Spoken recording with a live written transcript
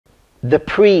The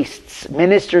priests,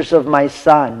 ministers of my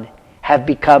Son, have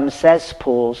become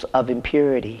cesspools of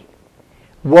impurity.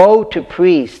 Woe to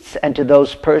priests and to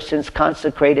those persons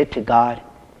consecrated to God,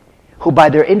 who by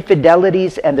their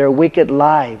infidelities and their wicked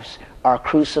lives are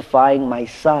crucifying my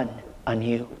Son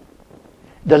anew.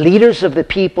 The leaders of the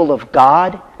people of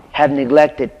God have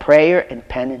neglected prayer and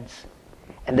penance,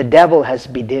 and the devil has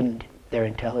bedimmed their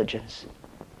intelligence.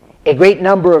 A great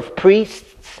number of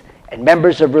priests and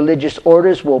members of religious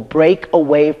orders will break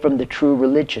away from the true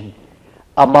religion.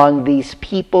 Among these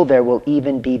people there will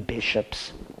even be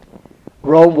bishops.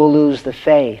 Rome will lose the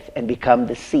faith and become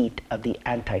the seat of the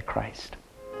Antichrist.